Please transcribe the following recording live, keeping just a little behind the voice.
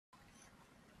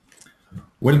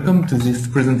Welcome to this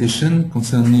presentation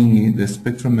concerning the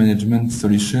spectrum management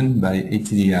solution by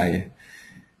ATDI.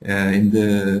 In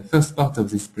the first part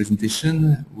of this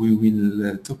presentation, we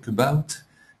will talk about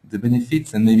the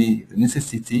benefits and maybe the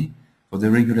necessity for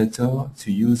the regulator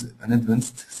to use an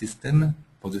advanced system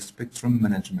for the spectrum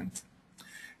management.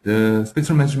 The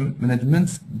spectrum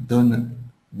management done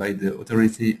by the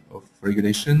authority of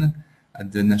regulation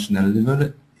at the national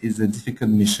level is a difficult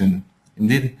mission.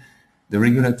 Indeed, the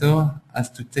regulator has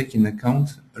to take in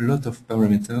account a lot of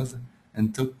parameters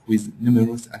and talk with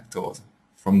numerous actors,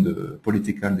 from the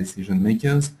political decision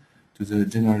makers to the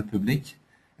general public,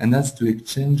 and has to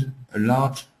exchange a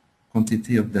large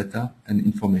quantity of data and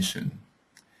information.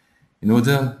 In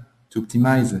order to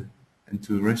optimize and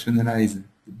to rationalize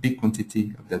the big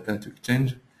quantity of data to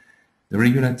exchange, the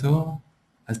regulator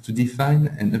has to define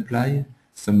and apply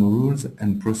some rules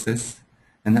and process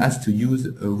and has to use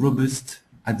a robust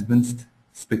advanced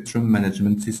spectrum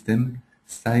management system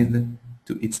sized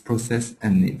to its process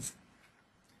and needs.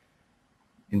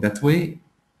 In that way,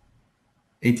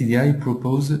 ATDI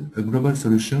proposed a global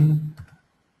solution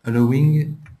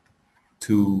allowing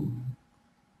to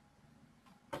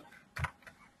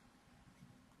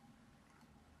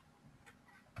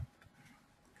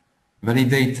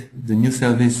validate the new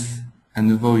service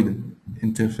and avoid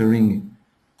interfering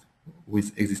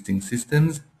with existing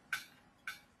systems,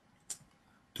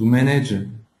 to manage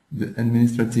the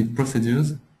administrative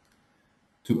procedures,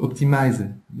 to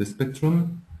optimize the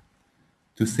spectrum,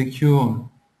 to secure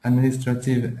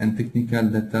administrative and technical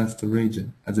data storage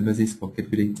as a basis for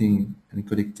calculating and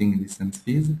collecting license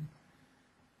fees,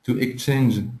 to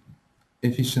exchange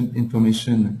efficient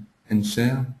information and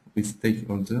share with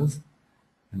stakeholders,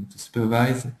 and to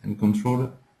supervise and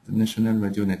control the national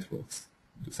radio networks.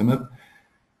 To sum up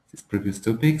these previous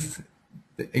topics,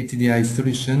 the ATDI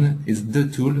solution is the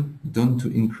tool done to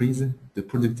increase the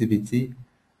productivity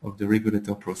of the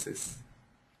regulator process.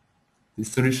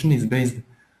 This solution is based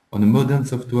on a modern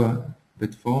software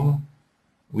platform,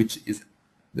 which is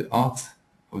the heart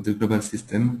of the global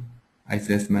system,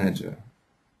 ICS Manager.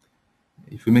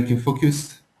 If we make a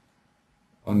focus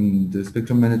on the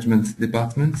spectrum management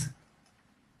department,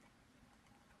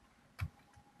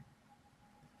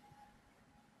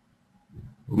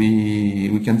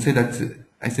 we can say that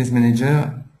ICS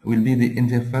Manager will be the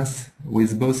interface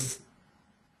with both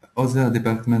other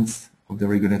departments of the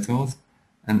regulators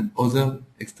and other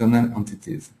external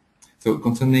entities. So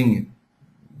concerning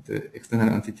the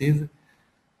external entities,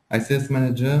 ICS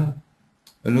Manager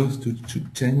allows to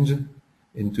change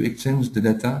and to exchange the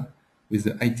data with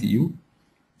the ITU,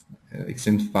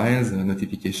 exchange files,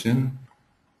 notification,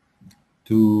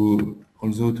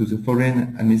 also to the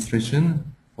foreign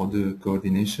administration for the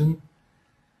coordination,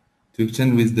 to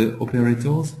exchange with the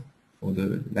operators for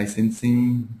the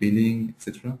licensing, billing,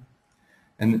 etc.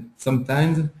 And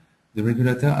sometimes the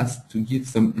regulator has to give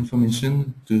some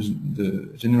information to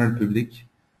the general public,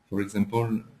 for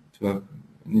example, to have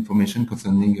information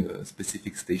concerning a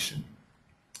specific station.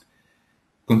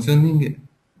 Concerning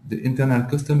the internal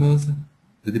customers,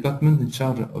 the department in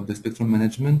charge of the spectrum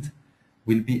management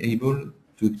will be able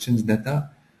to exchange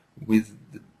data with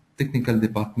the technical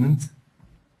department,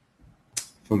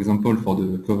 for example, for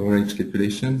the coverage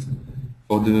calculations,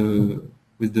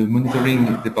 with the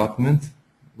monitoring department,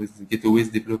 with the gateways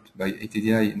developed by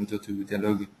ATDI in order to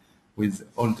dialogue with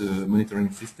all the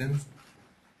monitoring systems,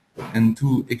 and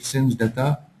to exchange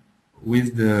data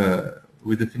with the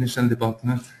financial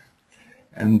department,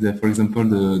 and for example,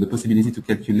 the possibility to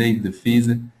calculate the fees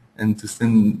and to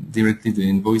send directly the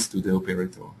invoice to the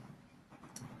operator.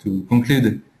 To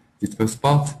conclude this first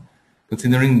part,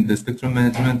 considering the spectrum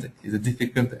management is a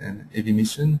difficult and heavy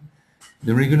mission,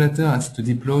 the regulator has to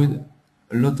deploy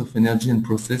a lot of energy and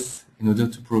process in order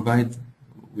to provide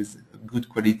with a good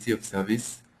quality of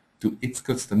service to its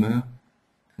customer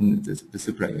and the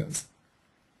suppliers.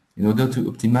 In order to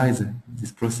optimize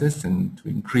this process and to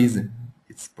increase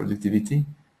its productivity,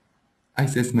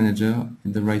 ICS Manager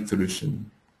is the right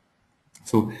solution.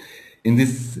 So, in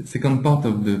this second part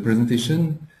of the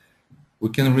presentation, we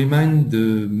can remind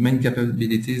the main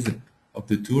capabilities of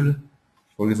the tool,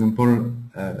 for example,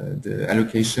 the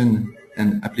allocation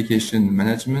and application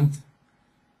management,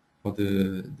 for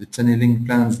the channeling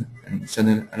plans and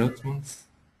channel allotments,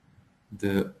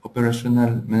 the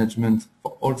operational management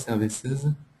for all services,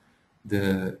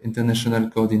 the international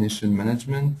coordination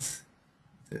management,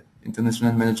 the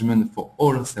international management for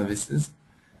all services,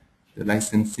 the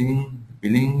licensing, the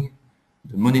billing,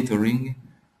 the monitoring,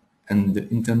 and the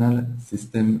internal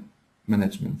system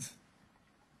management.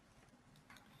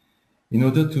 In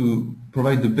order to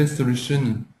provide the best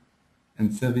solution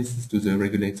and services to the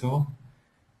regulator,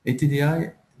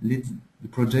 ATDI leads the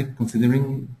project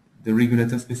considering the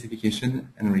regulator specification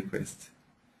and request.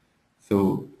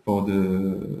 So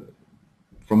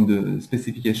from the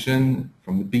specification,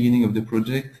 from the beginning of the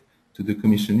project to the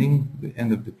commissioning, the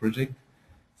end of the project,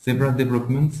 several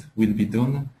developments will be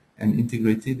done and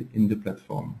integrated in the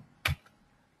platform.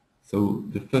 So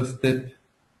the first step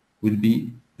will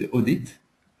be the audit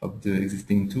of the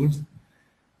existing tools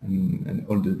and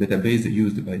all the database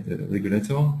used by the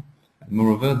regulator. And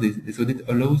moreover, this audit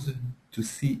allows to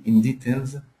see in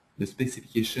details the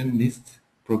specification list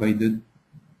provided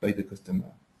by the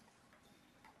customer.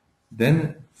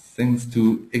 Then, thanks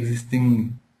to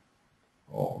existing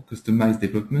or customized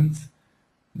developments,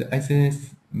 the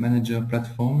ICS Manager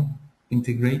platform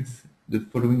integrates the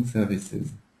following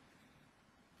services.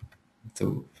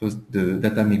 So first, the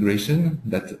data migration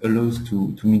that allows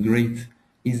to migrate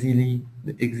easily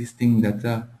the existing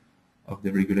data of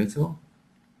the regulator.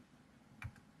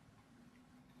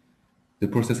 The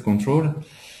process control.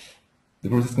 The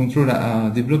process control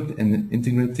are developed and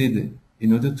integrated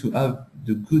in order to have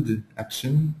the good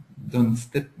action done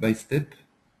step by step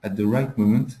at the right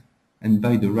moment and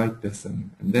by the right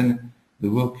person. And then the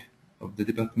work of the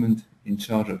department in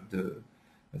charge of the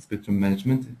spectrum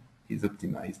management is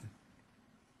optimized.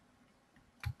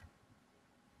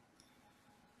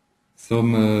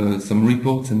 Some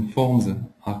reports and forms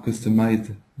are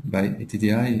customized by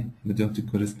ATDI in order to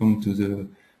correspond to the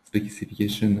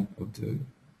specification of the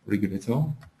regulator.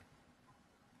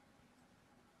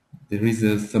 There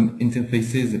is some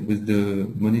interfaces with the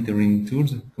monitoring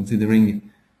tools,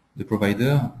 considering the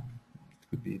provider. It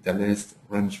could be Thales,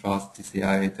 Orange-Fast,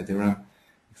 TCI, Tadera,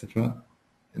 etc.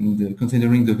 And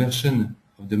considering the version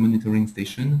of the monitoring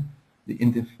station, the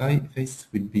interface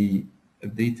will be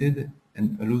updated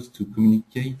and allows to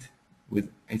communicate with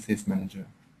ICS Manager.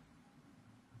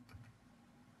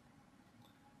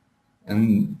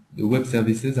 And the web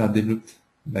services are developed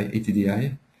by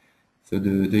ATDI. So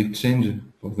the exchange,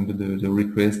 for example, the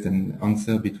request and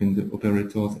answer between the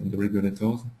operators and the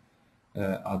regulators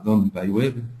are done by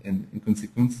web and in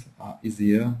consequence are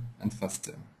easier and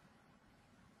faster.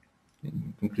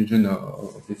 In conclusion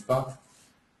of this part,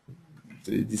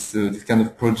 this kind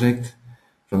of project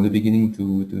from the beginning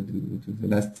to the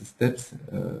last steps,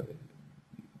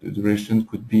 the duration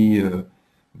could be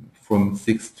from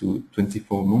 6 to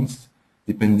 24 months,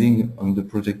 depending on the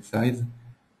project size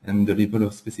and the level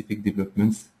of specific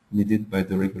developments needed by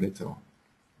the regulator.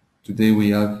 Today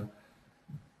we have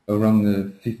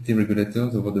around 50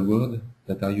 regulators over the world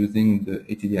that are using the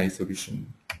ATDI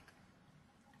solution.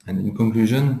 And in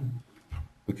conclusion,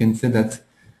 we can say that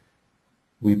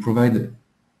we provide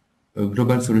a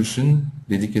global solution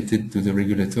dedicated to the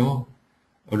regulator,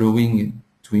 allowing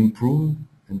to improve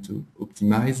and to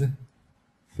optimize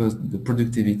first the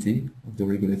productivity of the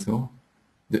regulator,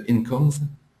 the incomes,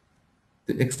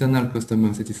 the external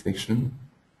customer satisfaction,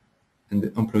 and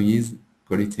the employees'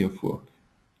 quality of work.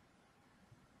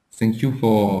 Thank you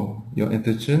for your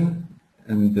attention,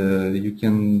 and you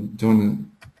can join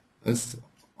us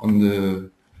on the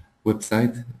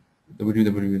website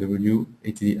www.atdi.com.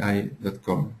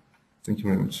 Thank you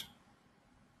very much.